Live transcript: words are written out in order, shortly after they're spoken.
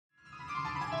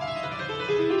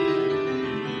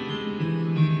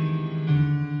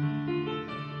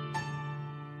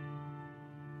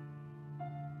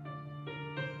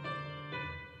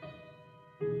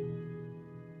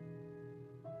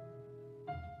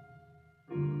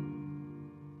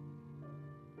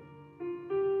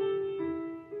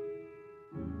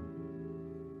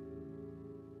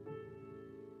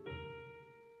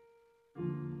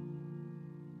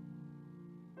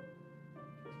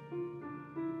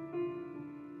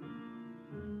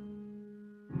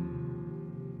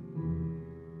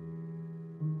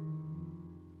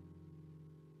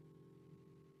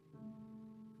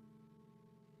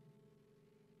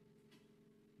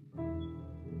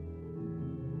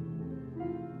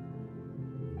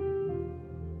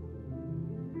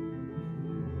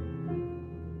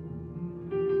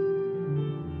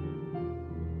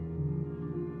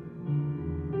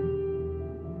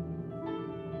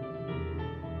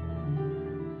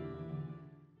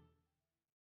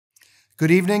Good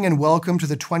evening and welcome to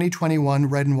the 2021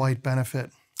 Red and White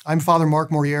Benefit. I'm Father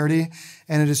Mark Moriarty,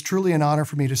 and it is truly an honor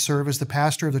for me to serve as the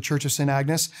pastor of the Church of St.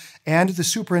 Agnes and the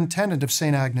superintendent of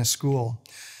St. Agnes School.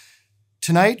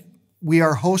 Tonight, we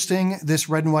are hosting this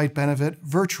Red and White Benefit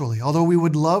virtually, although we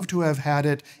would love to have had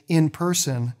it in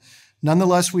person.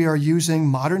 Nonetheless, we are using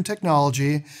modern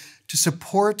technology to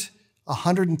support a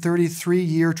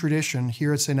 133-year tradition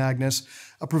here at St. Agnes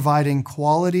of providing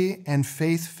quality and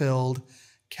faith-filled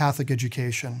Catholic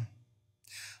education.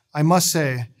 I must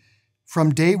say,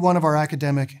 from day one of our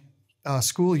academic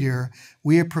school year,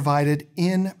 we have provided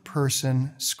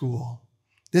in-person school.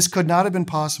 This could not have been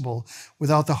possible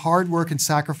without the hard work and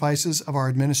sacrifices of our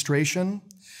administration,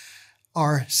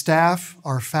 our staff,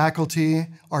 our faculty,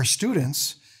 our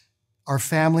students, our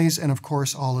families, and of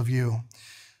course, all of you.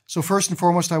 So first and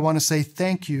foremost, I want to say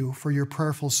thank you for your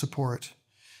prayerful support.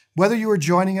 Whether you are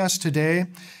joining us today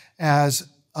as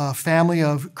a family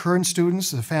of current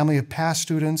students, a family of past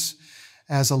students,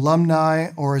 as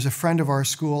alumni, or as a friend of our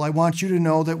school, I want you to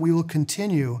know that we will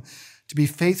continue to be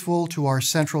faithful to our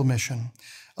central mission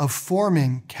of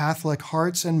forming Catholic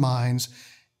hearts and minds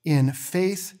in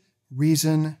faith,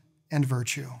 reason, and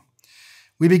virtue.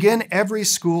 We begin every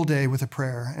school day with a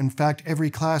prayer, in fact, every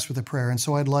class with a prayer, and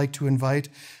so I'd like to invite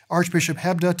Archbishop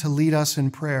Hebda to lead us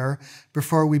in prayer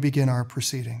before we begin our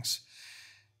proceedings.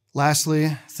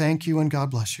 Lastly, thank you and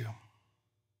God bless you.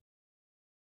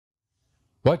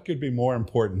 What could be more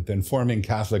important than forming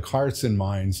Catholic hearts and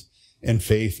minds in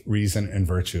faith, reason, and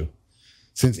virtue?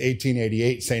 Since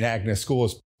 1888, St. Agnes School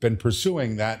has been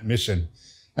pursuing that mission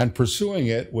and pursuing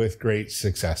it with great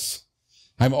success.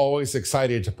 I'm always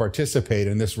excited to participate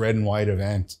in this Red and White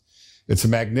event. It's a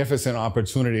magnificent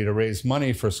opportunity to raise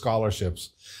money for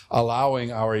scholarships,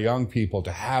 allowing our young people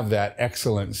to have that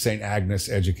excellent St. Agnes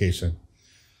education.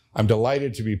 I'm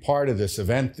delighted to be part of this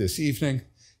event this evening,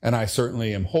 and I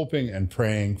certainly am hoping and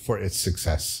praying for its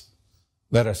success.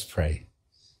 Let us pray.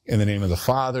 In the name of the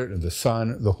Father, and the Son,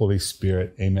 and the Holy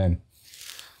Spirit, amen.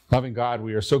 Loving God,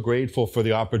 we are so grateful for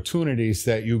the opportunities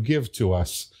that you give to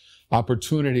us,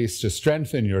 opportunities to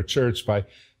strengthen your church by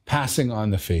passing on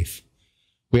the faith.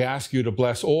 We ask you to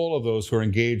bless all of those who are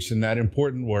engaged in that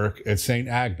important work at St.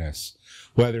 Agnes,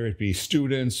 whether it be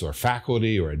students or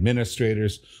faculty or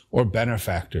administrators or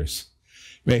benefactors.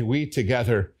 May we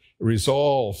together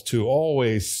resolve to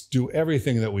always do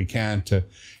everything that we can to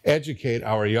educate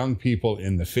our young people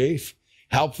in the faith,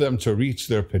 help them to reach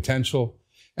their potential,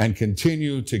 and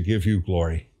continue to give you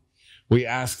glory. We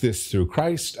ask this through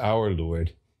Christ our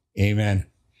Lord. Amen.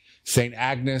 St.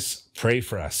 Agnes, pray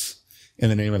for us. In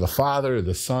the name of the Father,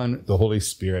 the Son, the Holy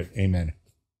Spirit. Amen.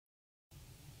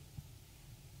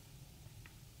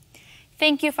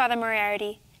 Thank you, Father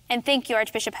Moriarty, and thank you,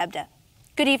 Archbishop Hebda.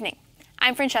 Good evening.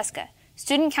 I'm Francesca,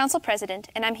 Student Council President,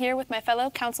 and I'm here with my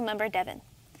fellow council member, Devin.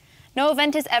 No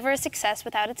event is ever a success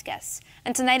without its guests,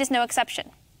 and tonight is no exception.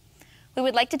 We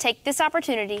would like to take this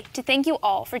opportunity to thank you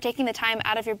all for taking the time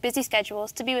out of your busy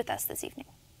schedules to be with us this evening.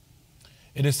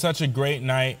 It is such a great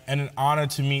night and an honor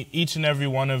to meet each and every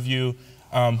one of you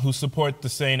who support the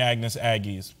St. Agnes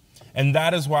Aggies. And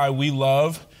that is why we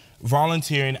love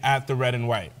volunteering at the Red and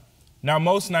White. Now,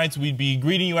 most nights we'd be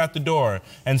greeting you at the door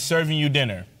and serving you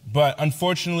dinner, but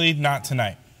unfortunately not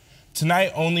tonight.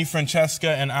 Tonight, only Francesca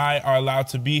and I are allowed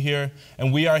to be here,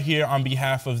 and we are here on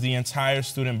behalf of the entire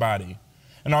student body.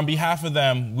 And on behalf of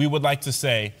them, we would like to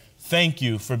say thank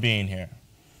you for being here.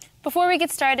 Before we get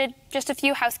started, just a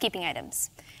few housekeeping items.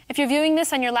 If you're viewing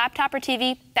this on your laptop or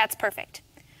TV, that's perfect.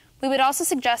 We would also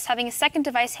suggest having a second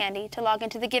device handy to log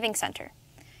into the Giving Center.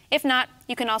 If not,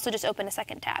 you can also just open a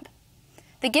second tab.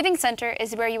 The Giving Center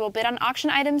is where you will bid on auction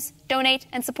items, donate,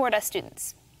 and support us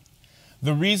students.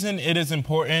 The reason it is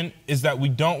important is that we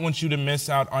don't want you to miss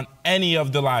out on any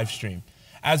of the live stream.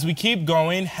 As we keep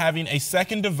going, having a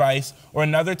second device or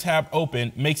another tab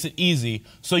open makes it easy,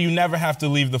 so you never have to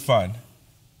leave the fun.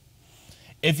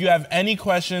 If you have any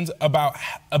questions about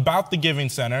the Giving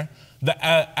Center, the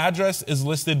address is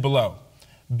listed below,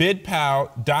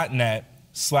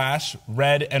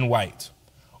 bidpal.net/red and white.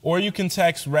 Or you can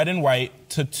text red and white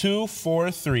to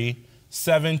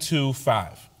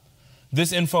 243-725.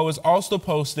 This info is also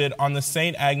posted on the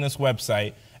St. Agnes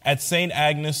website at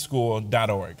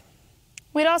stagneschool.org.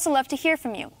 We'd also love to hear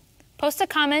from you. Post a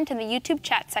comment in the YouTube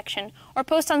chat section or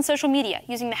post on social media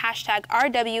using the hashtag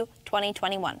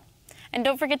RW2021. And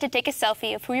don't forget to take a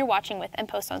selfie of who you're watching with and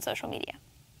post on social media.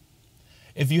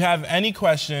 If you have any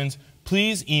questions,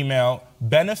 please email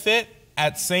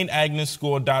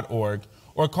benefit@stagneschool.org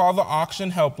or call the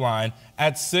auction helpline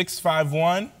at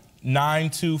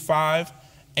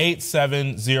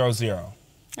 651-925-8700.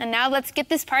 And now let's get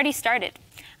this party started.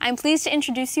 I'm pleased to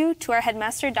introduce you to our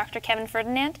headmaster, Dr. Kevin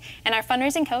Ferdinand, and our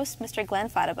fundraising host, Mr. Glenn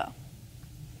Flattabo.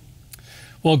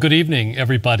 Well, good evening,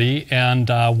 everybody, and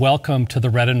welcome to the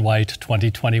Red and White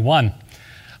 2021.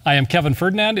 I am Kevin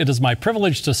Ferdinand. It is my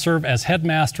privilege to serve as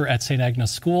headmaster at St.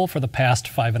 Agnes School for the past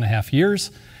 5.5 years,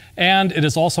 and it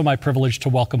is also my privilege to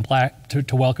welcome back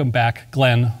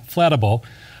Glenn Flattabo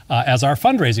as our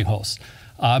fundraising host.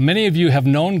 Many of you have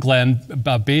known Glenn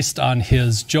based on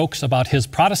his jokes about his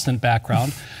Protestant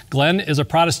background. Glenn is a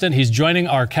Protestant. He's joining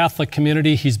our Catholic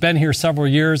community. He's been here several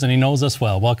years and he knows us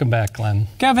well. Welcome back, Glenn.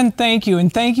 Kevin, thank you.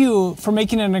 And thank you for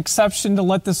making an exception to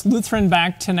let this Lutheran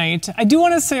back tonight. I do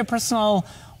want to say a personal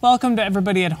welcome to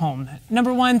everybody at home.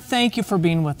 Number one, thank you for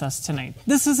being with us tonight.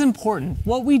 This is important.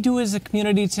 What we do as a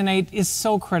community tonight is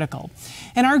so critical.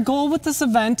 And our goal with this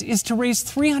event is to raise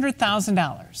 $300,000.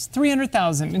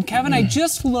 $300,000. And Kevin, I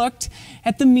just looked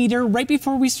at the meter right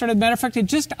before we started. Matter of fact, it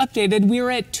just updated. We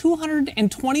are at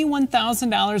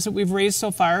 $221,000 that we've raised so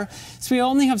far. So we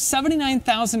only have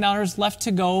 $79,000 left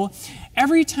to go.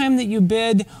 Every time that you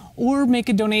bid or make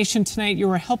a donation tonight,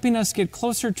 you are helping us get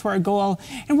closer to our goal,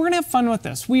 and we're going to have fun with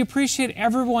this. We appreciate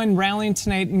everyone rallying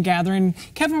tonight and gathering.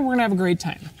 Kevin, we're going to have a great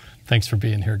time. Thanks for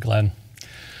being here, Glenn.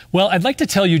 Well, I'd like to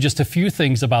tell you just a few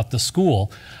things about the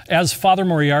school. As Father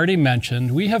Moriarty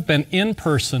mentioned, we have been in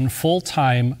person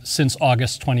full-time since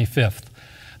August 25th.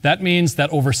 That means that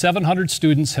over 700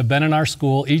 students have been in our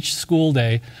school each school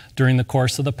day during the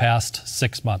course of the past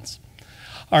 6 months.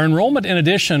 Our enrollment, in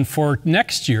addition, for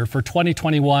next year, for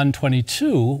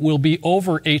 2021-22, will be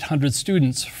over 800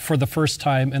 students for the first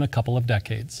time in a couple of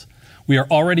decades. We are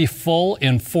already full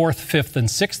in 4th, 5th, and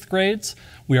 6th grades.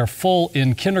 We are full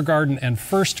in kindergarten and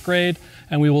 1st grade,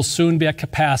 and we will soon be at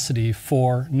capacity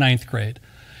for 9th grade.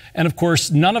 And of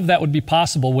course, none of that would be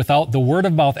possible without the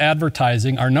word-of-mouth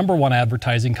advertising, our #1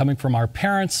 advertising, coming from our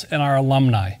parents and our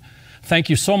alumni. Thank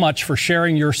you so much for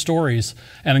sharing your stories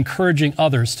and encouraging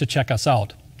others to check us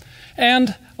out.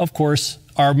 And, of course,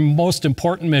 our most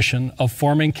important mission of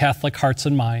forming Catholic hearts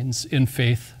and minds in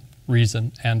faith,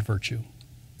 reason, and virtue.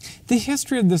 The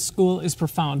history of this school is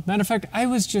profound. Matter of fact, I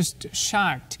was just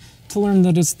shocked to learn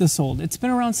that it's this old. It's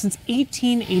been around since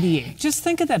 1888. Just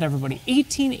think of that, everybody,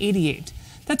 1888.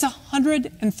 That's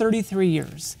 133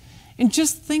 years. And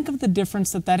just think of the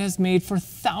difference that that has made for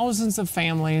thousands of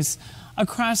families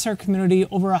across our community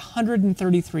over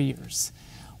 133 years.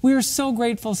 We are so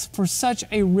grateful for such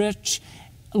a rich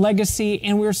legacy,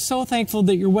 and we're so thankful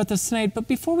that you're with us tonight. But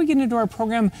before we get into our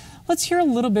program, let's hear a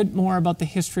little bit more about the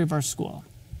history of our school.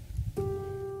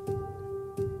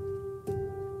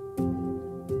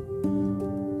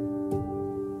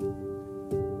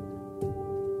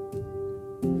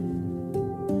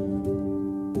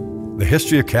 The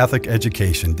history of Catholic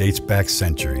education dates back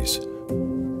centuries,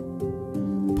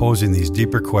 posing these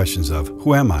deeper questions of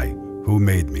who am I, who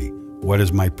made me, what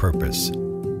is my purpose?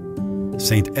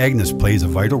 St. Agnes plays a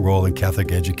vital role in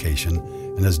Catholic education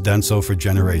and has done so for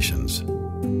generations.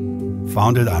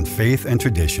 Founded on faith and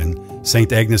tradition,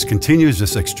 St. Agnes continues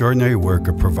this extraordinary work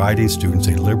of providing students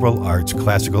a liberal arts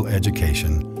classical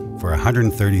education for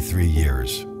 133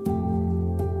 years.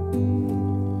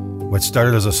 What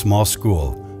started as a small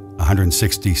school,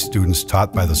 160 students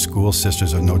taught by the School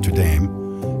Sisters of Notre Dame,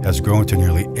 has grown to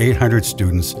nearly 800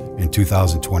 students in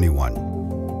 2021.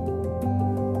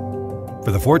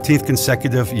 For the 14th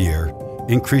consecutive year,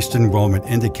 increased enrollment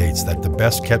indicates that the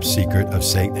best-kept secret of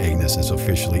St. Agnes is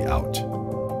officially out.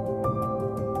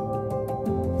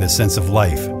 The sense of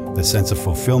life, the sense of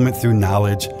fulfillment through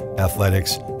knowledge,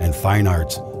 athletics, and fine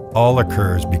arts all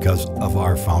occurs because of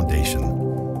our foundation.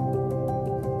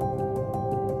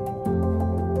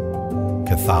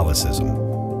 Catholicism.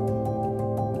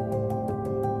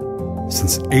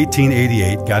 Since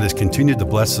 1888, God has continued to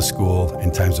bless the school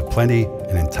in times of plenty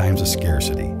and in times of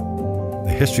scarcity.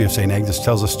 The history of St. Agnes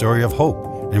tells a story of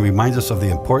hope and reminds us of the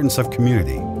importance of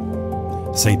community.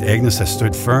 St. Agnes has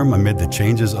stood firm amid the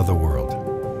changes of the world.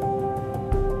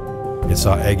 It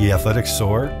saw Aggie athletics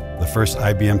soar, the first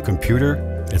IBM computer.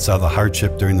 It saw the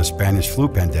hardship during the Spanish flu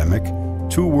pandemic,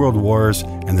 2 world wars,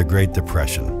 and the Great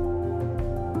Depression.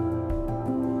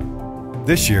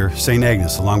 This year, St.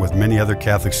 Agnes, along with many other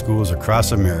Catholic schools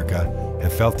across America,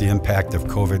 have felt the impact of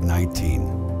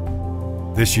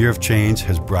COVID-19. This year of change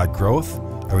has brought growth,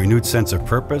 a renewed sense of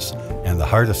purpose, and the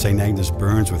heart of St. Agnes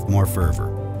burns with more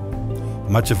fervor.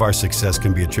 Much of our success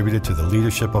can be attributed to the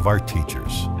leadership of our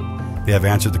teachers. They have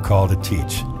answered the call to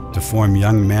teach, to form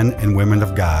young men and women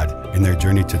of God in their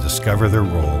journey to discover their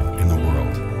role in the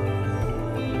world.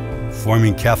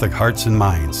 Forming Catholic hearts and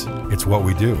minds, it's what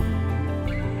we do.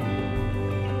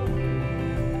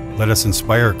 Let us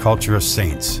inspire a culture of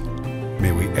saints.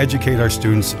 May we educate our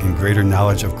students in greater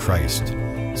knowledge of Christ,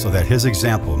 so that His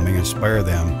example may inspire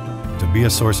them to be a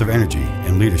source of energy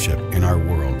and leadership in our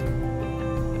world.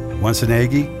 Once an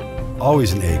Aggie,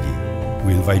 always an Aggie.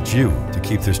 We invite you to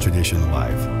keep this tradition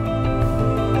alive.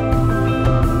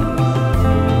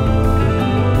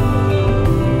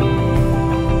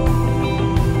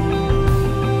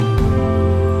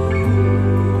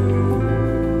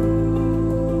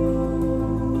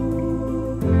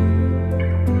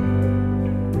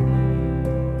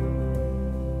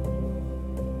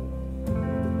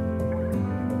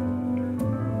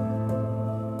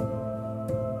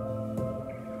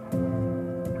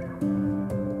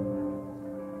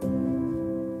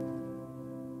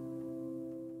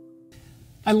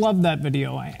 I loved that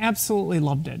video. I absolutely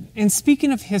loved it. And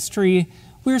speaking of history,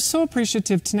 we are so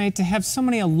appreciative tonight to have so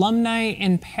many alumni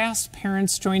and past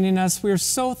parents joining us. We are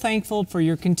so thankful for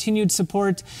your continued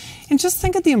support. And just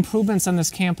think of the improvements on this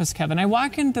campus, Kevin. I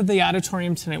walk into the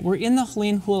auditorium tonight. We're in the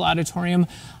Helene Houle Auditorium.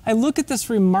 I look at this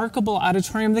remarkable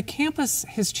auditorium. The campus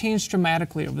has changed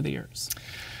dramatically over the years.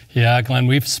 Yeah, Glenn,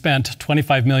 we've spent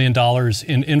 $25 million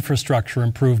in infrastructure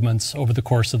improvements over the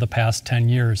course of the past 10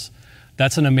 years.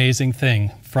 That's an amazing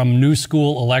thing. From new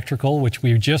school electrical, which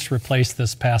we just replaced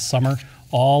this past summer,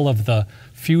 all of the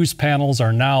fuse panels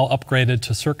are now upgraded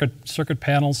to circuit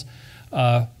panels.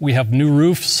 We have new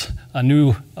roofs,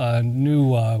 new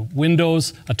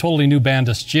windows, a totally new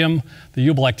Bandus gym, the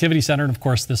Jubal Activity Center, and of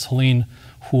course this Helene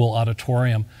Houle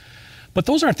Auditorium. But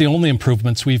those aren't the only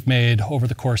improvements we've made over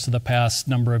the course of the past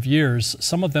number of years.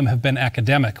 Some of them have been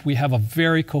academic. We have a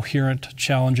very coherent,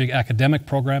 challenging academic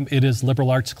program. It is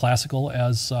liberal arts classical,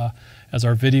 as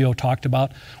our video talked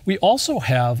about. We also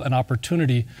have an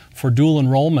opportunity for dual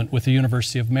enrollment with the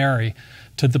University of Mary,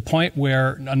 to the point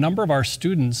where a number of our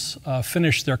students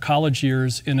finish their college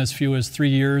years in as few as 3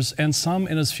 years and some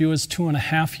in as few as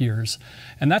 2.5 years.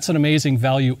 And that's an amazing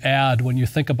value add when you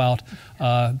think about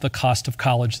the cost of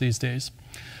college these days.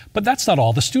 But that's not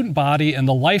all. The student body and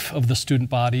the life of the student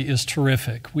body is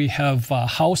terrific. We have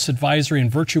house advisory and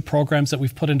virtue programs that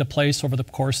we've put into place over the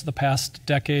course of the past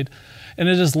decade, and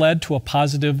it has led to a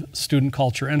positive student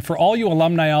culture. And for all you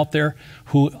alumni out there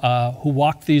who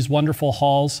walk these wonderful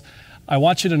halls, I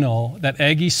want you to know that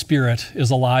Aggie spirit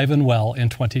is alive and well in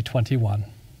 2021.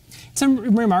 It's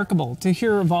remarkable to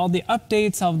hear of all the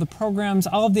updates, all of the programs,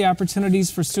 all of the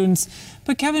opportunities for students.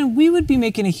 But Kevin, we would be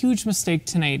making a huge mistake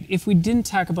tonight if we didn't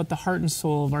talk about the heart and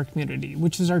soul of our community,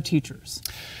 which is our teachers.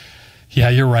 Yeah,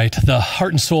 you're right. The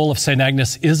heart and soul of St.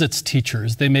 Agnes is its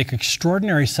teachers. They make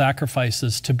extraordinary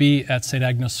sacrifices to be at St.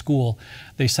 Agnes School.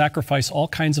 They sacrifice all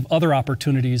kinds of other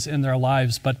opportunities in their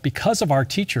lives, but because of our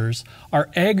teachers, our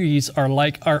Aggies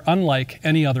are unlike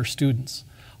any other students.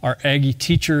 Our Aggie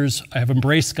teachers have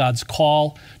embraced God's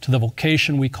call to the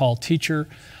vocation we call teacher,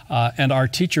 and our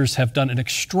teachers have done an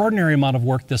extraordinary amount of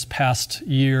work this past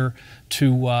year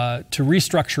to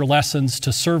restructure lessons,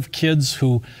 to serve kids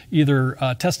who either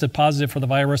tested positive for the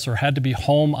virus or had to be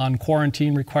home on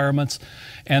quarantine requirements.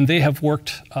 And they have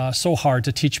worked so hard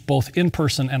to teach both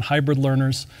in-person and hybrid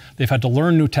learners. They've had to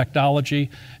learn new technology,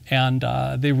 and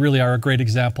they really are a great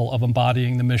example of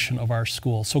embodying the mission of our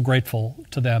school. So grateful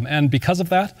to them. And because of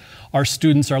that, our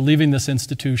students are leaving this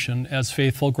institution as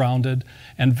faithful, grounded,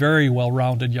 and very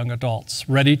well-rounded young adults,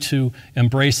 ready to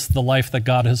embrace the life that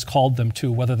God has called them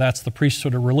to, whether that's the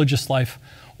priesthood or religious life,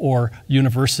 or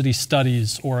university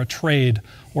studies, or a trade,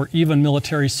 or even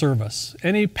military service.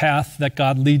 Any path that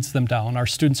God leads them down, our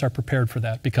students are prepared for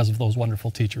that because of those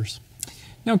wonderful teachers.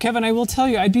 Now, Kevin, I will tell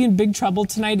you, I'd be in big trouble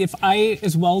tonight if I,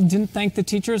 as well, didn't thank the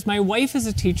teachers. My wife is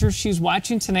a teacher. She's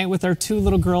watching tonight with our 2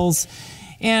 little girls.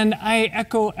 And I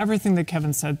echo everything that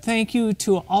Kevin said. Thank you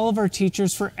to all of our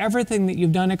teachers for everything that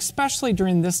you've done, especially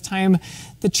during this time,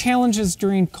 the challenges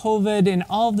during COVID and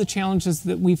all of the challenges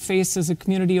that we've faced as a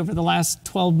community over the last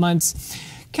 12 months.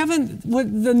 Kevin,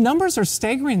 the numbers are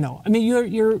staggering, though. I mean,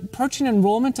 you're approaching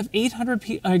enrollment of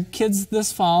 800 kids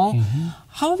this fall. Mm-hmm.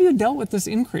 How have you dealt with this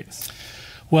increase?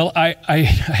 Well, I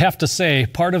have to say,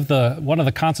 one of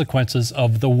the consequences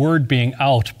of the word being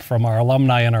out from our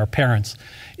alumni and our parents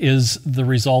is the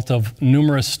result of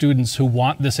numerous students who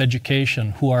want this education,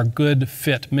 who are good,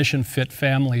 fit, mission-fit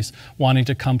families wanting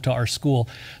to come to our school,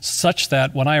 such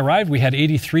that when I arrived, we had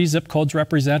 83 zip codes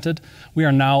represented. We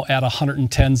are now at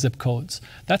 110 zip codes.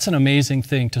 That's an amazing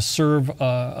thing, to serve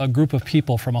a group of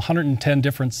people from 110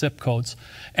 different zip codes.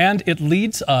 And it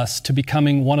leads us to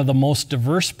becoming one of the most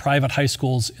diverse private high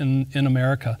schools in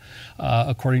America,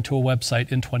 according to a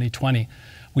website in 2020.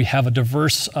 We have a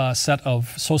diverse set of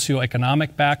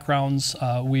socioeconomic backgrounds.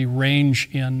 We range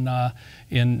in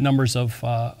numbers of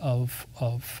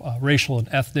racial and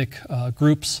ethnic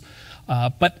groups.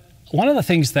 But one of the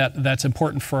things that's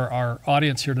important for our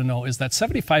audience here to know is that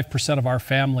 75% of our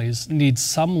families need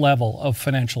some level of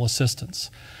financial assistance.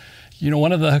 You know,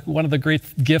 one of the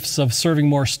great gifts of serving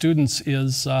more students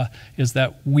is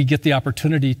that we get the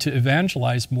opportunity to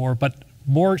evangelize more, but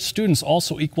more students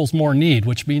also equals more need,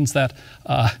 which means that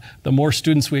the more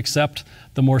students we accept,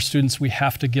 the more students we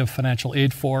have to give financial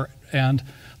aid for. And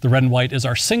the Red and White is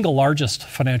our single largest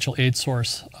financial aid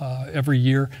source every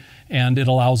year, and it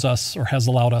allows us, or has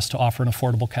allowed us, to offer an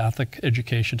affordable Catholic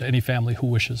education to any family who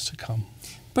wishes to come.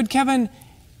 But Kevin,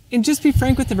 and just be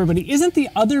frank with everybody, isn't the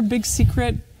other big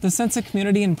secret the sense of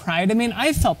community and pride? I mean,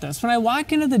 I felt this when I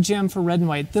walk into the gym for Red and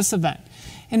White, this event,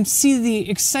 and see the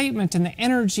excitement and the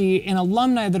energy and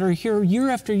alumni that are here year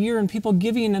after year, and people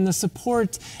giving, and the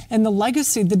support and the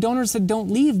legacy, the donors that don't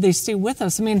leave, they stay with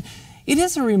us. I mean, it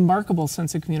is a remarkable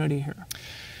sense of community here.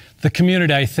 The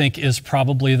community, I think, is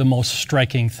probably the most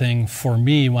striking thing for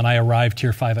me when I arrived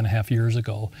here 5.5 years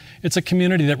ago. It's a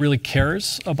community that really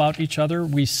cares about each other.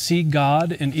 We see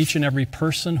God in each and every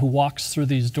person who walks through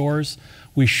these doors.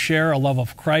 We share a love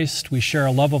of Christ. We share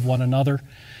a love of one another.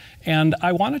 And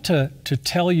I wanted to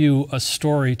tell you a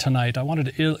story tonight. I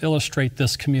wanted to illustrate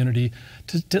this community,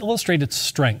 to illustrate its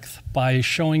strength by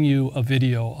showing you a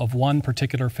video of one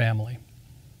particular family.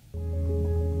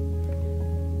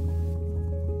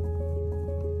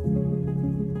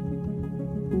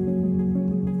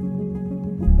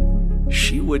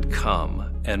 She would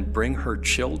come and bring her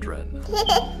children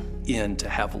in to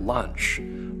have lunch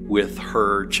with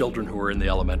her children who were in the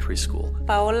elementary school.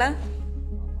 Paola,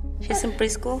 she's in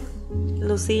preschool.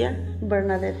 Lucia,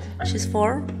 Bernadette, she's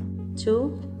 4,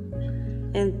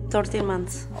 2, and 13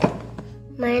 months.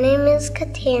 My name is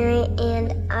Kateri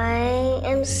and I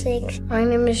am 6. My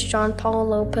name is John Paul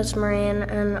Lopez Moran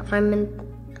and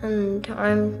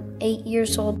I'm 8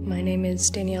 years old. My name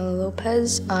is Daniela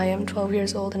Lopez. I am 12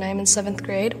 years old and I am in 7th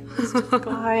grade.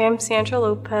 Hi, I'm Sandra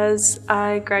Lopez.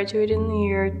 I graduated in the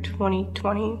year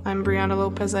 2020. I'm Brianna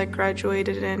Lopez. I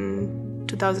graduated in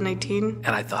 2018.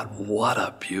 And I thought, what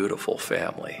a beautiful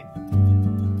family.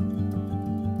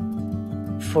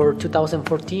 For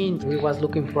 2014, we was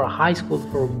looking for a high school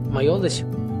for my oldest.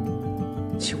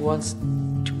 She wants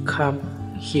to come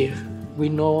here. We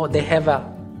know they have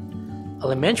a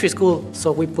elementary school,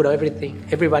 so we put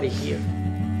everybody here.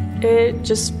 It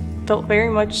just felt very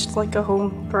much like a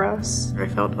home for us. I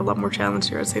felt a lot more challenged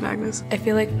here at St. Agnes. I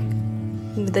feel like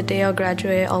the day I'll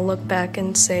graduate, I'll look back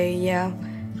and say, yeah,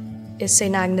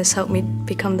 St. Agnes helped me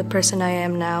become the person I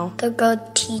am now. The good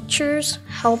teachers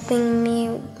helping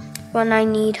me when I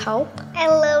need help. I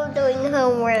love doing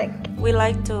homework. We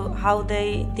like how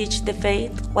they teach the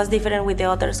faith was different with the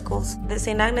other schools. The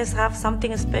St. Agnes have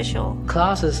something special.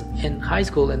 Classes in high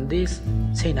school and this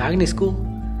St. Agnes school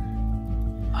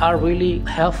are really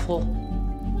helpful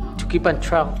to keep on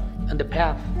track on the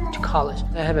path to college.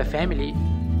 I have a family,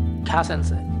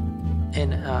 cousins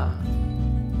in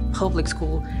public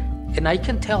school, and I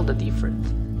can tell the difference.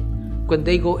 When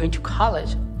they go into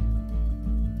college,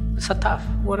 it's so tough.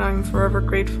 What I'm forever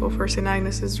grateful for St.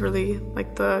 Agnes is really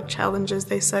like the challenges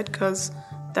they set, because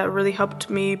that really helped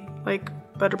me like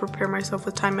better prepare myself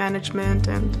with time management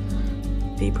and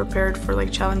be prepared for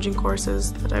like challenging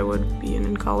courses that I would be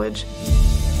in college.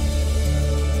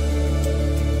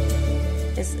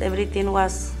 Everything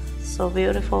was so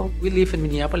beautiful. We live in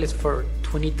Minneapolis for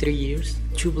 23 years,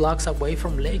 2 blocks away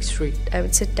from Lake Street. I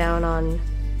would sit down on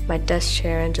my desk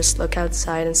chair and just look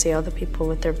outside and see all the people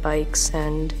with their bikes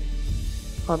and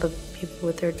all the people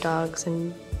with their dogs,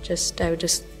 and I would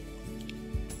just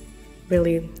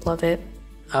really love it.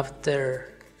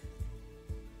 After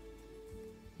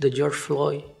the George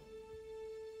Floyd,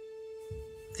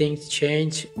 things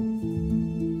changed.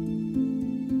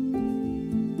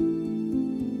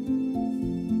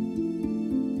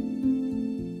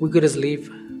 We couldn't sleep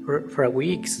for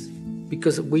weeks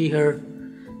because we heard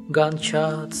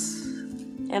gunshots.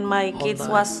 And my kids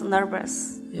was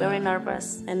nervous, very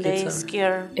nervous, and they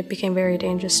scared. It became very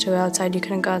dangerous to go outside. You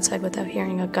couldn't go outside without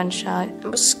hearing a gunshot. It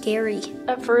was scary.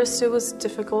 At first, it was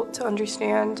difficult to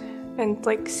understand and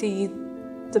like see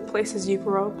the places you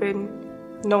grew up in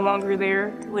no longer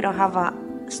there. We don't have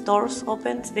stores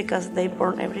open because they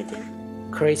burn everything.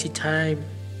 Crazy time.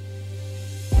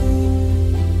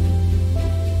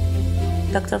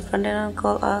 Dr. Ferdinand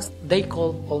called us. They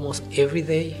call almost every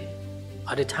day.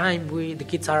 At the time, the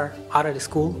kids are out of the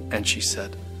school. And she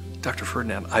said, Dr.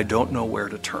 Ferdinand, I don't know where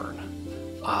to turn.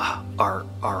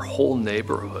 Our whole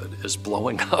neighborhood is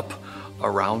blowing up.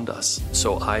 around us.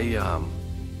 So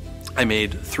I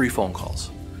made 3 phone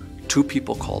calls. 2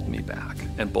 people called me back,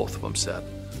 and both of them said,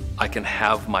 I can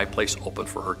have my place open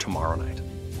for her tomorrow night,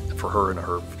 for her and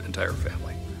her entire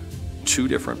family. 2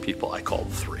 different people, I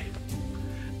called 3.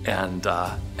 And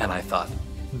I thought,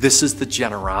 this is the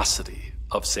generosity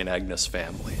of St. Agnes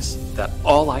families, that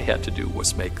all I had to do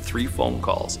was make 3 phone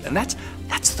calls. And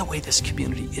that's the way this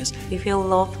community is. We feel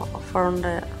love from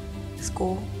the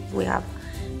school. We have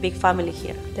big family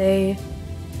here. They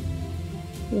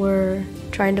were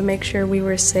trying to make sure we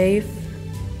were safe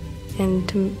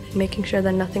and making sure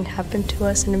that nothing happened to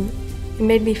us, and it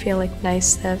made me feel like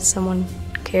nice that someone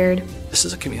cared. This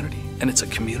is a community, and it's a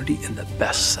community in the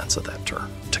best sense of that term,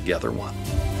 together one.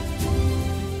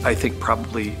 I think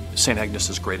probably St.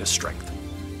 Agnes's greatest strength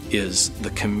is the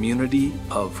community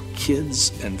of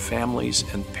kids and families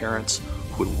and parents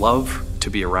who love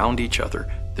to be around each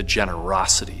other. The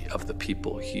generosity of the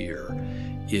people here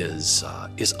is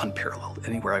unparalleled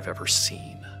anywhere I've ever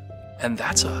seen. And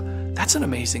that's an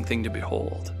amazing thing to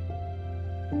behold.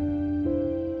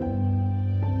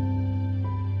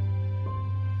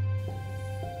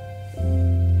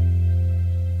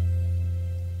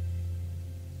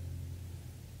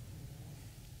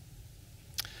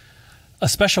 A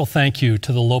special thank you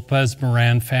to the Lopez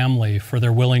Moran family for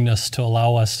their willingness to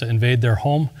allow us to invade their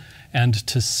home and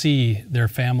to see their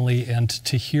family and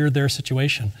to hear their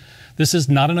situation. This is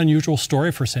not an unusual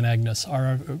story for St. Agnes.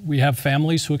 We have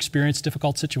families who experience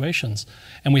difficult situations,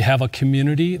 and we have a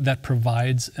community that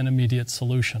provides an immediate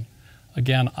solution.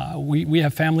 Again, we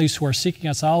have families who are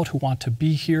seeking us out, who want to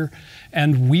be here,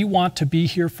 and we want to be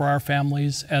here for our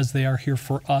families as they are here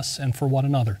for us and for one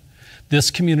another.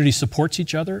 This community supports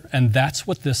each other, and that's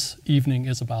what this evening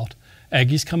is about.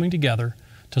 Aggies coming together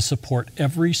to support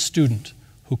every student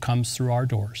who comes through our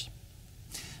doors.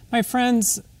 My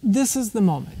friends, this is the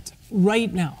moment,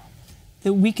 right now,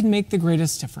 that we can make the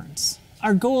greatest difference.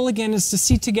 Our goal, again, is to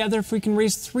see together if we can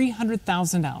raise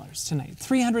 $300,000 tonight,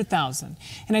 $300,000.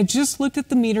 And I just looked at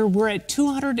the meter. We're at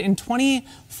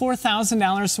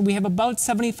 $224,000, so we have about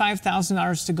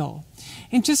 $75,000 to go.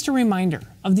 And just a reminder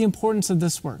of the importance of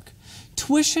this work.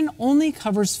 Tuition only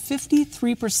covers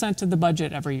 53% of the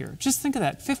budget every year. Just think of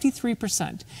that,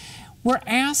 53%. We're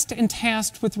asked and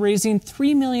tasked with raising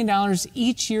 $3 million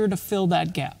each year to fill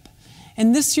that gap.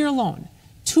 And this year alone,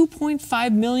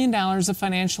 $2.5 million of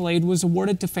financial aid was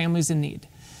awarded to families in need.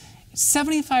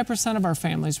 75% of our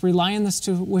families rely on this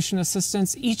tuition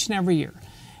assistance each and every year.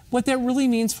 What that really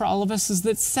means for all of us is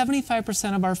that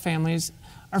 75% of our families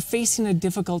are facing a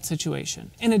difficult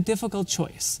situation and a difficult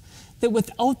choice. That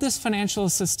without this financial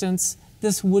assistance,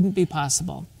 this wouldn't be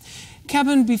possible.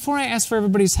 Kevin, before I ask for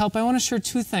everybody's help, I want to share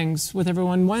 2 things with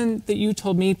everyone. One that you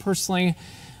told me personally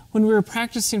when we were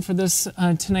practicing for this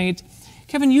tonight.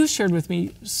 Kevin, you shared with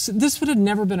me, this would have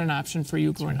never been an option for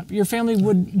you growing up. Your family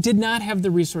did not have the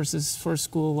resources for a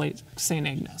school like St.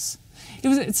 Agnes.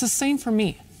 It's the same for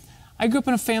me. I grew up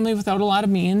in a family without a lot of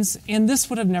means, and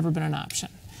this would have never been an option.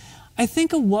 I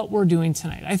think of what we're doing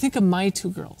tonight. I think of my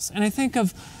 2 girls, and I think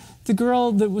of the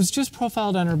girl that was just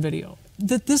profiled on our video,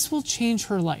 that this will change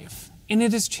her life, and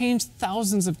it has changed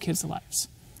thousands of kids' lives.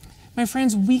 My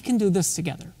friends, we can do this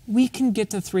together. We can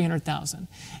get to 300,000.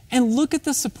 And look at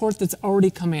the support that's already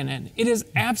come in. It is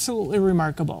absolutely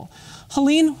remarkable.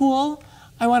 Helene Houle,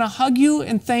 I want to hug you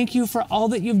and thank you for all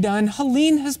that you've done.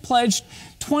 Helene has pledged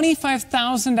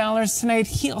 $25,000 tonight.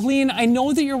 Helene, I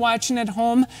know that you're watching at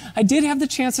home. I did have the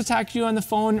chance to talk to you on the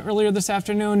phone earlier this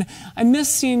afternoon. I miss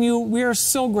seeing you. We are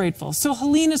so grateful. So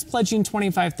Helene is pledging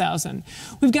 $25,000.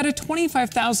 We've got a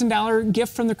 $25,000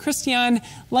 gift from the Christian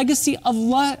Legacy of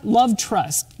Love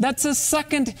Trust. That's a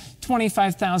second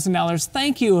 $25,000.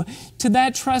 Thank you to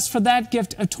that trust for that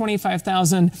gift of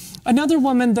 $25,000. Another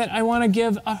woman that I want to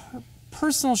give a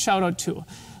personal shout out to,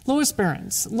 Lois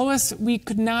Behrens. Lois, we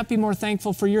could not be more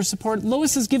thankful for your support.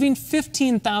 Lois is giving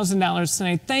 $15,000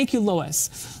 tonight. Thank you,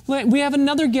 Lois. We have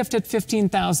another gift at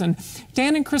 $15,000.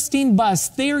 Dan and Christine Buss,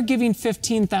 they are giving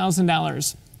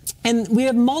 $15,000. And we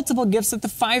have multiple gifts at the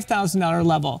 $5,000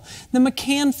 level. The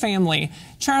McCann family,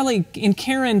 Charlie and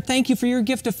Karen, thank you for your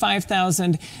gift of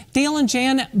 $5,000. Dale and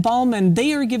Jan Ballman,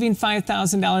 they are giving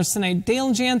 $5,000 tonight. Dale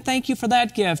and Jan, thank you for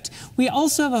that gift. We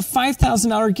also have a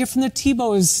 $5,000 gift from the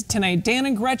Tebows tonight. Dan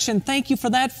and Gretchen, thank you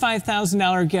for that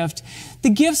 $5,000 gift. The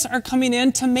gifts are coming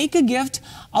in. To make a gift,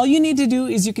 all you need to do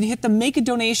is you can hit the Make a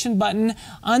Donation button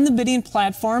on the bidding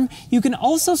platform. You can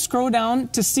also scroll down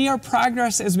to see our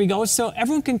progress as we go, so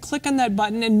everyone can click on that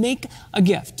button and make a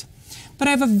gift. But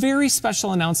I have a very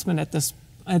special announcement at this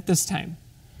time.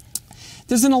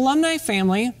 There's an alumni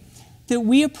family that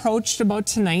we approached about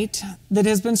tonight that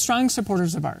has been strong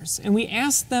supporters of ours, and we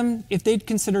asked them if they'd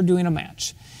consider doing a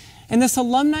match. And this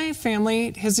alumni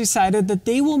family has decided that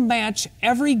they will match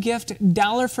every gift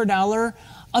dollar for dollar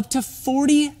up to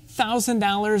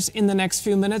 $40,000 in the next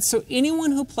few minutes. So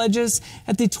anyone who pledges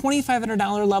at the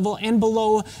 $2,500 level and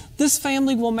below, this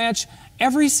family will match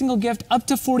every single gift up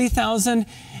to $40,000.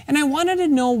 And I wanted to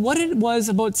know what it was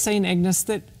about St. Agnes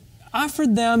that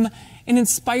offered them and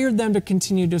inspired them to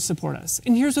continue to support us.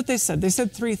 And here's what they said. They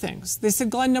said three things. They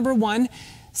said, Glenn, number one,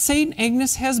 St.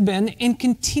 Agnes has been and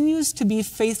continues to be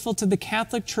faithful to the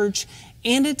Catholic Church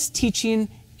and its teaching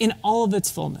in all of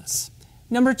its fullness.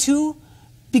 Number two,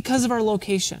 because of our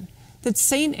location, that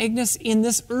St. Agnes in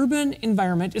this urban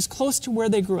environment is close to where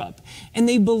they grew up, and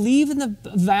they believe in the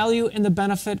value and the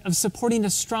benefit of supporting a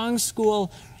strong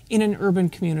school in an urban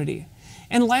community.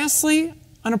 And lastly,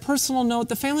 on a personal note,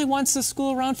 the family wants the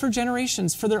school around for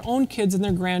generations, for their own kids and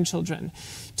their grandchildren.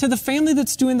 To the family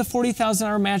that's doing the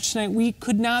 $40,000 match tonight, we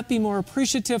could not be more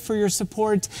appreciative for your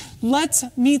support. Let's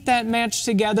meet that match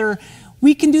together.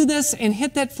 We can do this and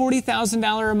hit that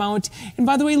 $40,000 amount. And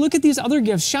by the way, look at these other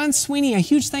gifts. Sean Sweeney, a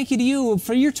huge thank you to you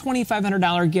for your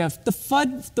 $2,500 gift. The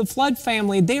Flood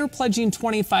family, they are pledging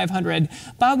 $2,500.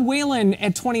 Bob Whalen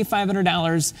at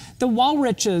 $2,500. The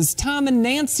Walriches, Tom and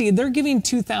Nancy, they're giving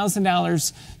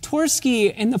 $2,000.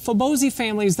 Tversky and the Fobosi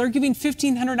families, they're giving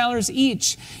 $1,500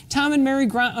 each. Tom and Mary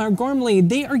Gormley,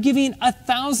 they are giving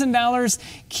 $1,000.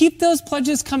 Keep those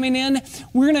pledges coming in.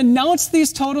 We're going to announce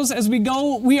these totals as we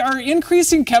go. We are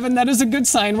increasing, Kevin. That is a good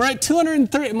sign. We're at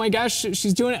 $230. My gosh,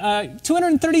 she's doing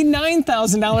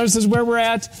 $239,000 is where we're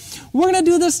at. We're going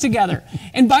to do this together.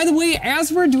 And by the way,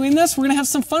 as we're doing this, we're going to have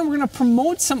some fun. We're going to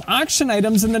promote some auction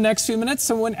items in the next few minutes.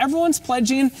 So when everyone's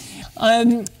pledging,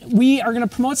 we are going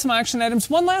to promote some auction items.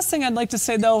 One last thing I'd like to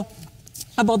say, though,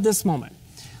 about this moment.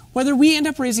 Whether we end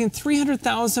up raising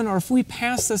 $300,000 or if we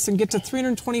pass this and get to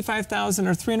 $325,000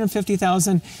 or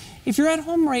 $350,000, if you're at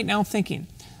home right now thinking,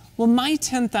 well, my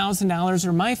 $10,000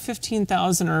 or my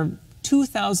 $15,000 or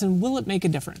 $2,000, will it make a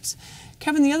difference?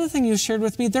 Kevin, the other thing you shared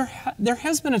with me, there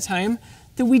has been a time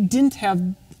that we didn't have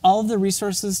all of the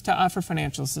resources to offer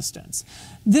financial assistance.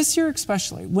 This year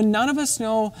especially, when none of us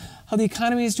know how the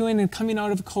economy is doing and coming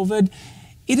out of COVID,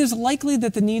 it is likely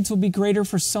that the needs will be greater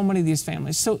for so many of these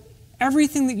families. So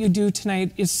everything that you do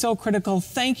tonight is so critical.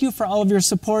 Thank you for all of your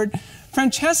support.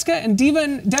 Francesca and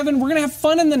Devin, we're going to have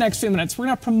fun in the next few minutes. We're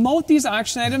going to promote these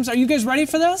auction items. Are you guys ready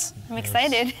for this? I'm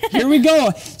excited. Here we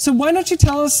go. So why don't you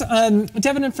tell us,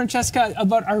 Devin and Francesca,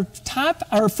 about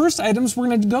our first items. We're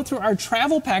going to go through our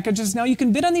travel packages. Now, you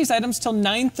can bid on these items till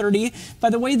 9:30. By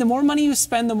the way, the more money you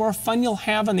spend, the more fun you'll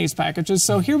have on these packages.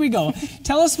 So here we go.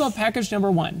 Tell us about package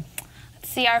number one.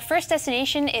 See, our first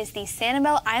destination is the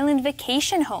Sanibel Island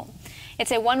Vacation Home.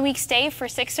 It's a one-week stay for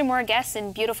 6 or more guests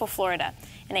in beautiful Florida,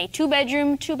 in a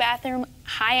 2-bedroom, 2-bathroom,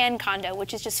 high-end condo,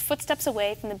 which is just footsteps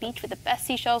away from the beach with the best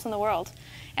seashells in the world.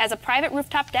 It has a private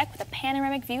rooftop deck with a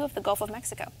panoramic view of the Gulf of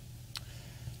Mexico.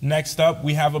 Next up,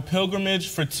 we have a pilgrimage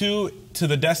for 2 to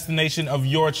the destination of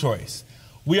your choice.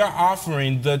 We are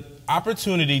offering the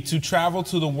opportunity to travel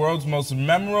to the world's most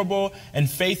memorable and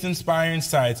faith-inspiring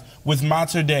sites with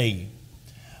Mater Dei.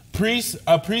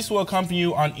 A priest will accompany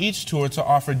you on each tour to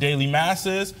offer daily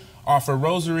masses, offer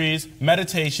rosaries,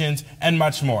 meditations, and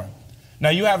much more. Now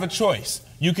you have a choice.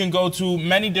 You can go to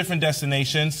many different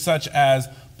destinations such as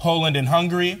Poland and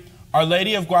Hungary, Our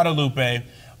Lady of Guadalupe,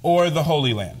 or the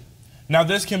Holy Land. Now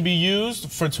this can be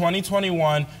used for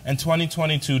 2021 and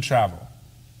 2022 travel.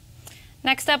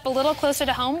 Next up, a little closer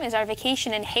to home, is our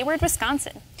vacation in Hayward,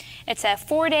 Wisconsin. It's a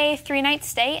 4-day, 3-night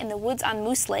stay in the woods on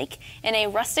Moose Lake in a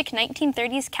rustic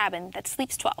 1930s cabin that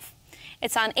sleeps 12.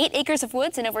 It's on 8 acres of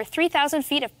woods and over 3,000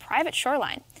 feet of private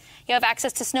shoreline. You have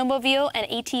access to snowmobile and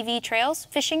ATV trails,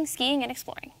 fishing, skiing, and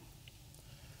exploring.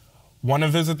 Want to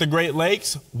visit the Great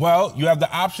Lakes? Well, you have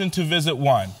the option to visit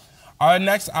one. Our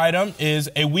next item is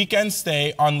a weekend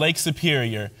stay on Lake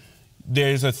Superior.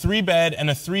 There's a 3-bed and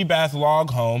a 3-bath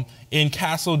log home in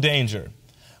Castle Danger.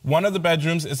 One of the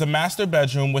bedrooms is a master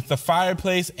bedroom with a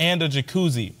fireplace and a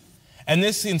jacuzzi. And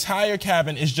this entire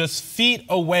cabin is just feet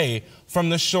away from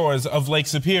the shores of Lake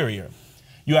Superior.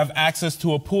 You have access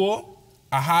to a pool,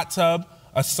 a hot tub,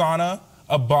 a sauna,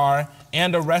 a bar,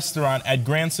 and a restaurant at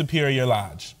Grand Superior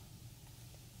Lodge.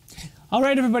 All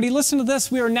right, everybody, listen to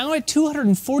this. We are now at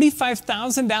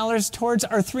 $245,000 towards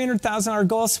our $300,000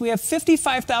 goal, so we have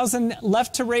 $55,000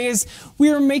 left to raise. We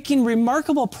are making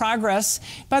remarkable progress.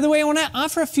 By the way, I want to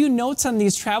offer a few notes on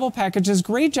these travel packages.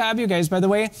 Great job, you guys, by the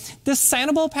way. This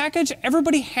Sanibel package,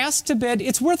 everybody has to bid.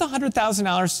 It's worth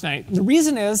 $100,000 tonight. The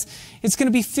reason is it's going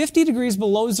to be 50 degrees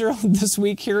below zero this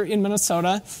week here in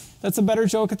Minnesota. That's a better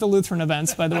joke at the Lutheran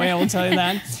events, by the way, I will tell you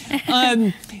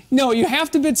that. No, you have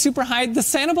to bid super high. The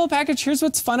Santa Bowl package, here's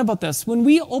what's fun about this. When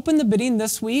we opened the bidding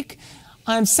this week,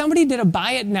 somebody did a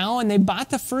buy it now, and they bought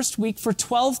the first week for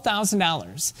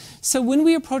 $12,000. So when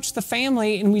we approached the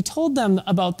family and we told them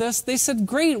about this, they said,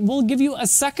 great, we'll give you a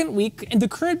second week. And the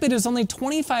current bid is only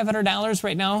 $2,500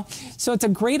 right now. So it's a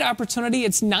great opportunity.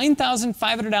 It's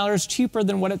 $9,500 cheaper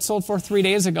than what it sold for 3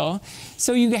 days ago.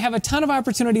 So you have a ton of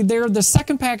opportunity there. The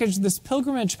second package, this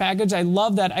pilgrimage package, I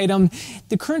love that item.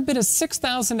 The current bid is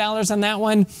 $6,000 on that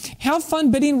one. Have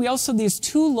fun bidding. We also have these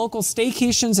 2 local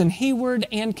staycations in Hayward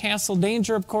and Castle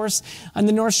Danger, of course, on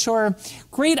the North Shore.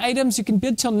 Great items. You can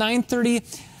bid till 9:30.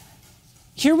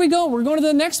 Here we go. We're going to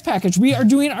the next package. We are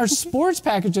doing our sports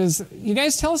packages. You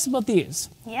guys tell us about these.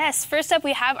 Yes, first up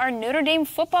we have our Notre Dame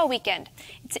football weekend.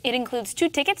 It includes 2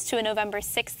 tickets to a November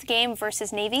 6th game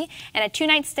versus Navy and a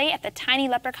 2-night stay at the Tiny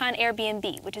Leprechaun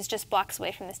Airbnb, which is just blocks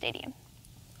away from the stadium.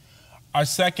 Our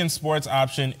second sports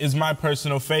option is my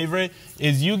personal favorite,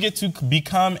 is you get to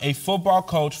become a football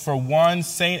coach for one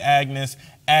St. Agnes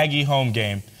Aggie home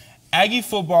game. Aggie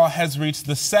football has reached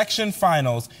the section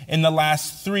finals in the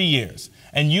last 3 years,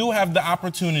 and you have the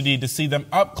opportunity to see them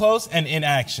up close and in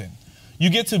action. You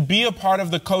get to be a part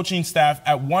of the coaching staff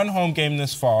at one home game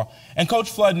this fall, and Coach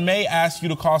Flood may ask you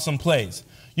to call some plays.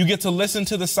 You get to listen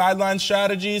to the sideline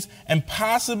strategies and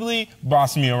possibly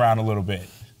boss me around a little bit.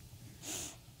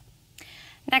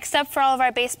 Next up, for all of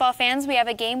our baseball fans, we have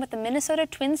a game with the Minnesota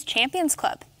Twins Champions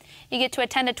Club. You get to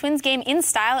attend a Twins game in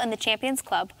style in the Champions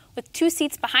Club with 2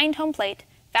 seats behind home plate,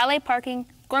 valet parking,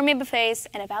 gourmet buffets,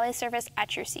 and a valet service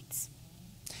at your seats.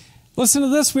 Listen to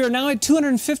this. We are now at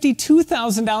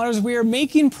 $252,000. We are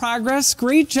making progress.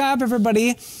 Great job,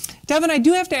 everybody. Devin, I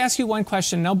do have to ask you one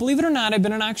question. Now, believe it or not, I've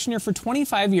been an auctioneer for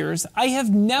 25 years. I have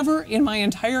never in my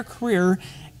entire career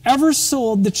ever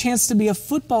sold the chance to be a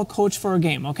football coach for a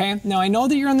game, okay? Now, I know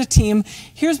that you're on the team.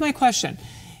 Here's my question.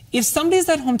 If somebody's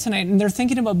at home tonight and they're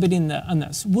thinking about bidding on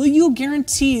this, will you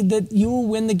guarantee that you will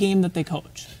win the game that they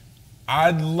coach?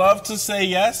 I'd love to say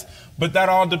yes, but that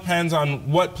all depends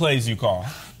on what plays you call.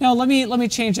 Now, let me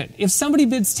change it. If somebody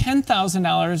bids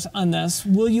 $10,000 on this,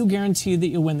 will you guarantee that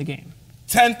you'll win the game?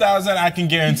 $10,000, I can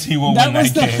guarantee we'll win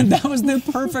that game. That was the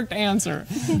perfect answer.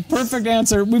 Perfect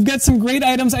answer. We've got some great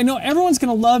items. I know everyone's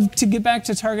going to love to get back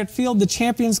to Target Field, the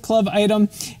Champions Club item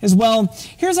as well.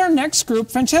 Here's our next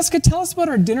group. Francesca, tell us about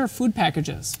our dinner food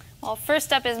packages. Well,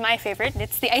 first up is my favorite.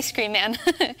 It's the ice cream man.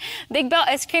 Big Bell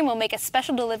Ice Cream will make a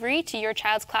special delivery to your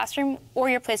child's classroom or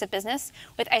your place of business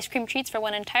with ice cream treats for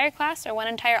one entire class or one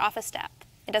entire office staff.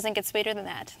 It doesn't get sweeter than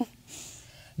that.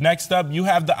 Next up, you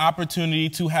have the opportunity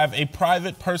to have a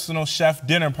private personal chef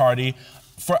dinner party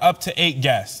for up to 8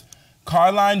 guests.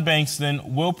 Carline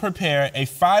Bankston will prepare a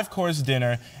 5-course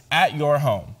dinner at your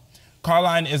home.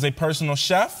 Carline is a personal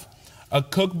chef, a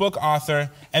cookbook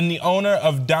author, and the owner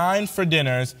of Dine for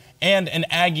Dinners and an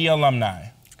Aggie alumni.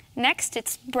 Next,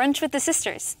 it's Brunch with the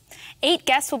Sisters. 8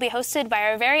 guests will be hosted by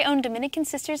our very own Dominican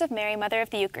Sisters of Mary, Mother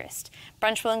of the Eucharist.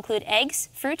 Brunch will include eggs,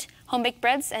 fruit, home-baked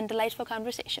breads, and delightful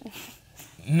conversation.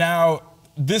 Now,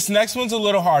 this next one's a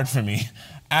little hard for me.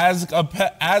 As a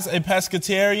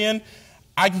pescatarian,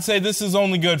 I can say this is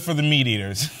only good for the meat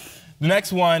eaters. The next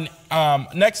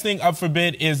thing up for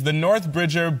bid is the North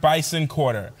Bridger Bison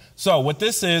Quarter. So what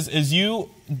this is you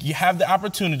have the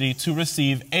opportunity to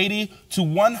receive 80 to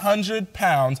 100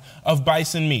 pounds of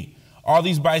bison meat. All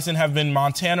these bison have been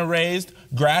Montana raised,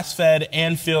 grass-fed,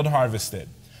 and field harvested.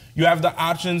 You have the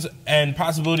options and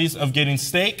possibilities of getting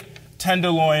steak,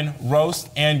 tenderloin, roast,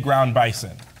 and ground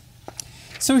bison.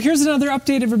 So here's another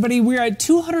update, everybody. We're at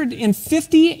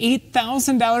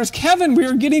 $258,000. Kevin, we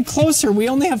are getting closer. We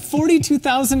only have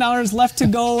 $42,000 left to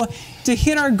go to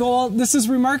hit our goal. This is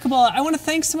remarkable. I want to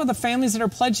thank some of the families that are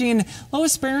pledging.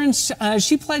 Lois Barron,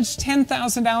 she pledged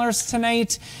 $10,000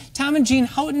 tonight. Tom and Jean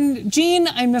Houghton. Jean,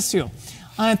 I miss you.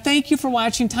 Thank you for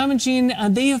watching. Tom and Jean,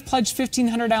 they have pledged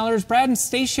 $1,500. Brad and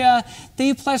Stacia,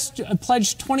 they pledged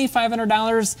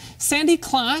 $2,500. Sandy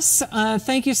Kloss,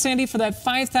 thank you, Sandy, for that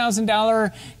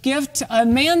 $5,000 gift. A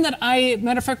man that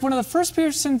matter of fact, one of the first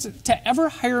persons to ever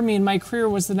hire me in my career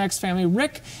was the Next Family,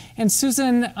 Rick and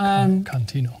Susan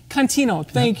Contino.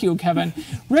 Thank you, Kevin.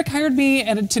 Rick hired me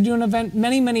to do an event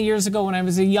many, many years ago when I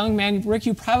was a young man. Rick,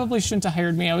 you probably shouldn't have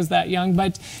hired me. I was that young,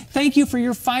 but thank you for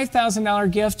your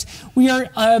 $5,000 gift. We are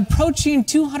approaching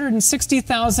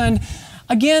 $260,000.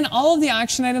 Again, all of the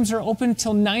auction items are open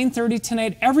till 9:30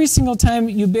 tonight. Every single time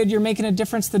you bid, you're making a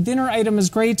difference. The dinner item is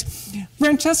great.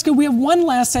 Francesca, we have one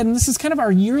last item. This is kind of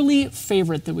our yearly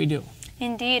favorite that we do.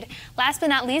 Indeed. Last but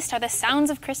not least are the sounds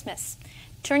of Christmas.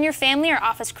 Turn your family or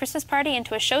office Christmas party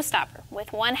into a showstopper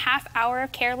with 1/2 hour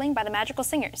of caroling by the Magical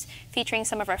Singers, featuring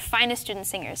some of our finest student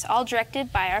singers, all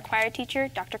directed by our choir teacher,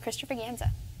 Dr. Christopher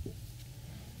Ganza.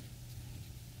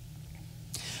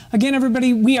 Again,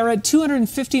 everybody, we are at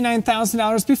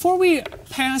 $259,000. Before we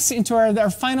pass into our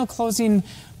final closing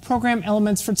program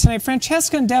elements for tonight,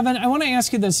 Francesca and Devin, I want to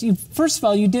ask you this. First of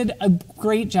all, you did a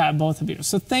great job, both of you.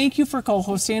 So thank you for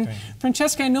co-hosting.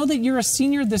 Francesca, I know that you're a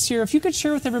senior this year. If you could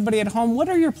share with everybody at home, what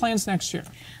are your plans next year?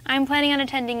 I'm planning on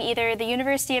attending either the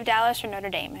University of Dallas or Notre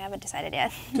Dame. I haven't decided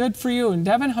yet. Good for you. And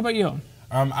Devin, how about you?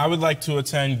 I would like to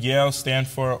attend Yale,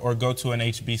 Stanford, or go to an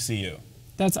HBCU.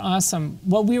 That's awesome.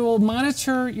 Well, we will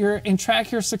monitor and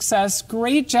track your success.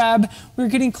 Great job. We're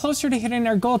getting closer to hitting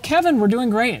our goal. Kevin, we're doing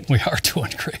great. We are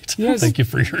doing great. Yes. Thank you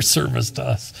for your service to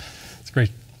us. It's great.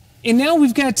 And now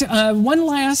we've got one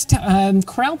last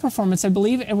chorale performance, I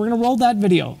believe, and we're going to roll that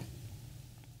video.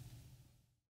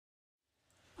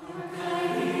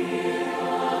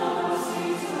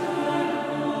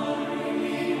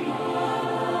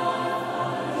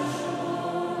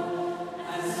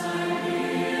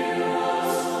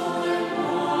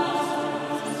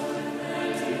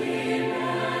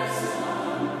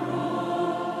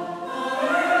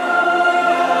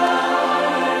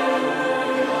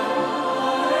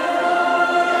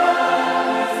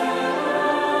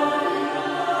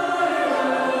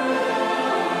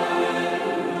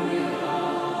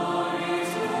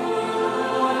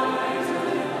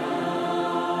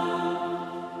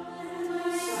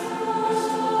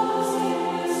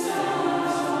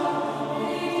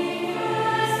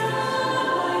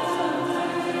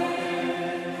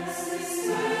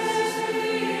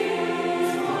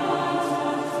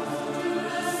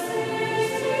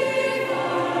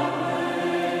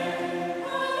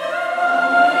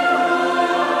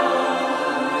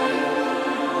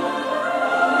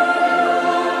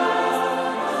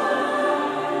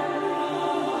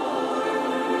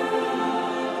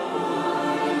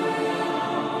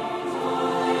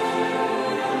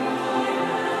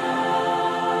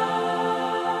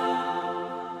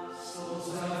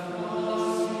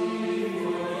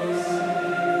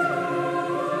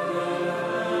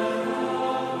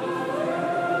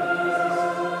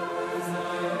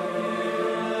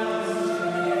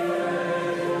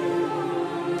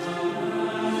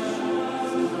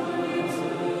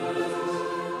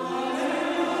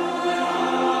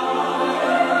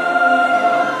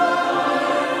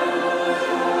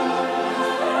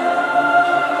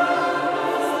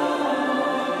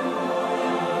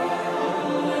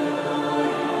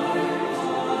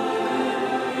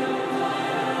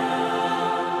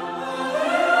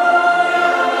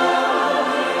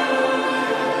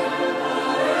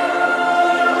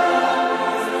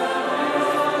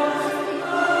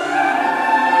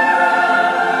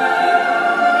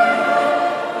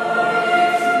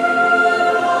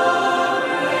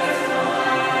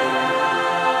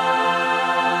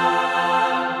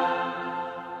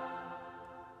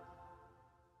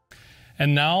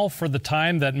 And now for the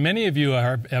time that many of you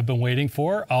have been waiting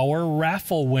for, our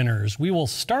raffle winners. We will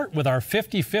start with our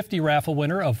 50-50 raffle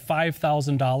winner of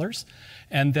 $5,000,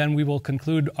 and then we will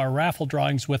conclude our raffle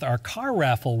drawings with our car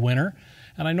raffle winner.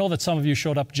 And I know that some of you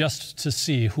showed up just to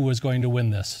see who was going to win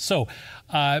this. So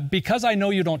because I know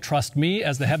you don't trust me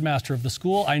as the headmaster of the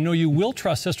school, I know you will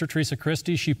trust Sister Teresa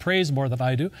Christie. She prays more than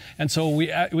I do. And so we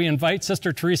invite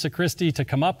Sister Teresa Christie to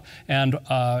come up and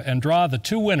draw the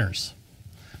two winners.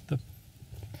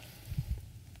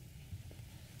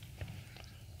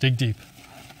 Dig deep.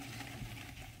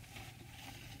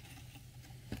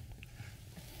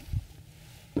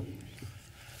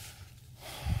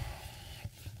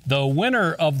 The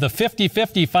winner of the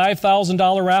 50-50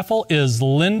 $5,000 raffle is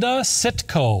Linda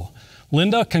Sitko.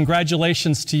 Linda,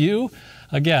 congratulations to you.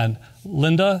 Again,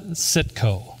 Linda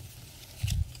Sitko.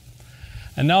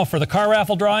 And now for the car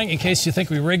raffle drawing, in case you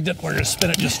think we rigged it, we're going to spin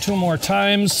it just 2 more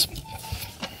times.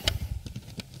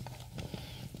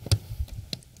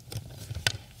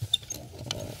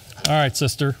 All right,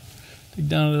 sister, dig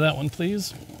down into that one,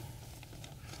 please.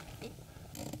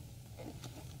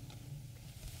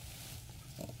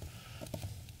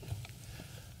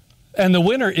 And the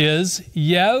winner is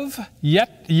Yev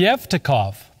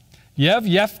Yevtikov.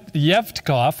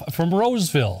 Yevtikov from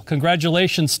Roseville.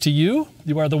 Congratulations to you.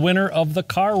 You are the winner of the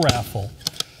car raffle.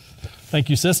 Thank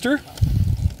you, sister.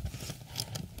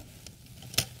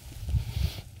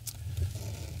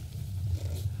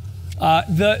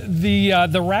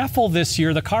 The raffle this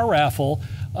year, the car raffle,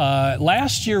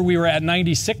 Last year we were at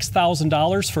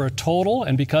 $96,000 for a total,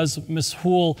 and because Ms.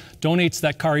 Hool donates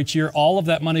that car each year, all of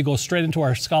that money goes straight into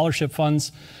our scholarship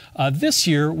funds. This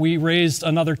year we raised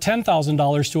another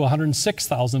 $10,000 to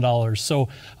 $106,000. So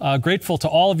grateful to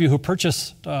all of you who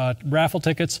purchased raffle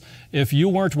tickets. If you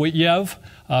weren't Yev,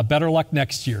 better luck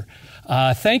next year.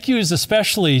 Thank yous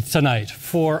especially tonight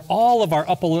for all of our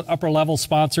upper level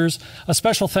sponsors. A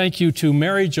special thank you to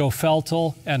Mary Jo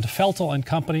Feltel and Feltel and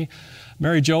Company.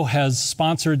 Mary Jo has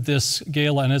sponsored this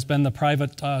gala and has been the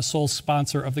private sole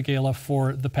sponsor of the gala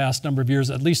for the past number of years,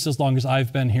 at least as long as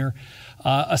I've been here.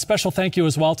 A special thank you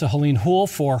as well to Helene Hool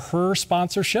for her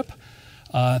sponsorship.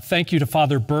 Thank you to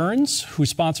Father Burns, who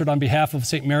sponsored on behalf of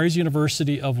St. Mary's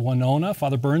University of Winona.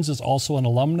 Father Burns is also an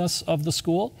alumnus of the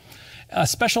school. A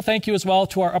special thank you as well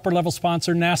to our upper level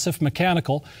sponsor, Nassif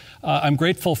Mechanical. I'm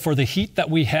grateful for the heat that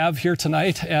we have here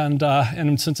tonight, and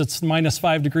since it's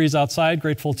 -5 degrees outside,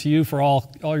 grateful to you for all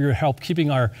your help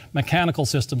keeping our mechanical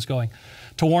systems going.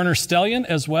 To Warner Stellion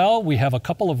as well, we have a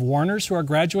couple of Warners who are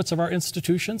graduates of our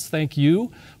institutions. Thank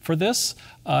you for this.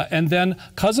 And then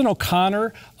Cousin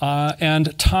O'Connor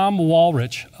and Tom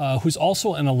Walrich, who's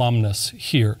also an alumnus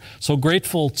here. So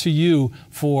grateful to you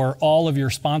for all of your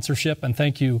sponsorship, and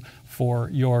thank you for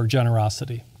your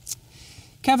generosity.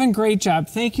 Kevin, great job.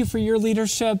 Thank you for your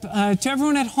leadership. To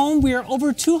everyone at home, we are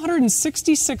over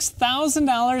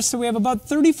 $266,000, so we have about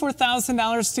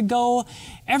 $34,000 to go.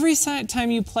 Every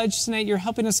time you pledge tonight, you're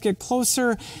helping us get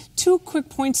closer. 2 quick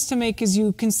points to make as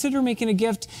you consider making a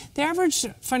gift. The average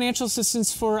financial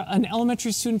assistance for an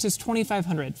elementary student is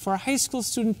 $2,500. For a high school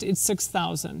student, it's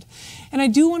 $6,000. And I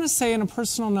do want to say on a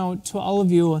personal note to all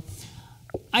of you,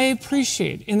 I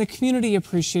appreciate, and the community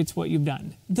appreciates what you've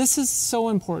done. This is so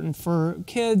important for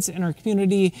kids in our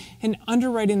community and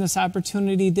underwriting this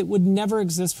opportunity that would never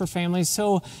exist for families.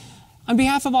 So on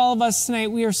behalf of all of us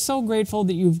tonight, we are so grateful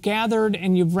that you've gathered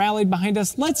and you've rallied behind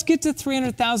us. Let's get to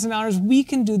 $300,000. We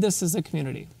can do this as a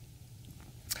community.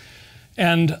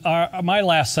 And my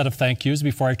last set of thank yous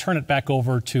before I turn it back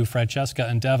over to Francesca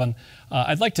and Devin,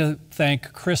 I'd like to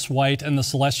thank Chris White and the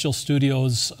Celestial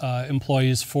Studios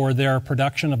employees for their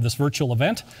production of this virtual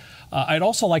event. I'd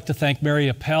also like to thank Mary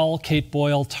Appel, Kate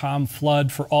Boyle, Tom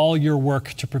Flood for all your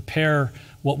work to prepare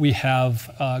what we have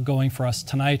going for us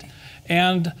tonight.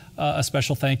 And a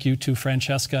special thank you to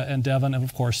Francesca and Devin, and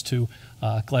of course to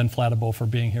Glenn Flattabo for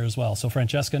being here as well. So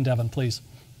Francesca and Devin, please.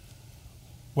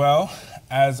 Well,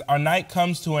 as our night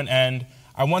comes to an end,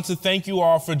 I want to thank you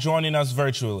all for joining us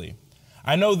virtually.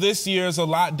 I know this year is a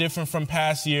lot different from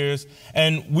past years,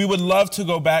 and we would love to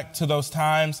go back to those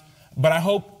times, but I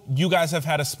hope you guys have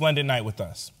had a splendid night with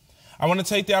us. I want to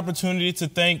take the opportunity to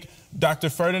thank Dr.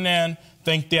 Ferdinand,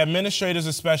 thank the administrators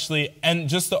especially, and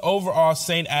just the overall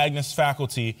St. Agnes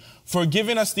faculty for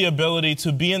giving us the ability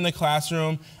to be in the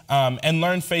classroom and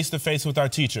learn face-to-face with our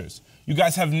teachers. You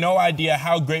guys have no idea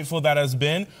how grateful that has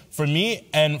been for me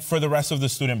and for the rest of the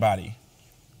student body.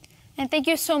 And thank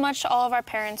you so much to all of our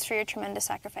parents for your tremendous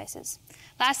sacrifices.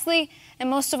 Lastly, and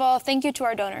most of all, thank you to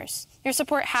our donors. Your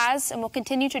support has and will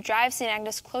continue to drive St.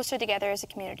 Agnes closer together as a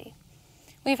community.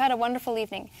 We've had a wonderful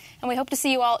evening, and we hope to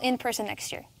see you all in person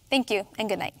next year. Thank you, and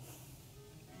good night.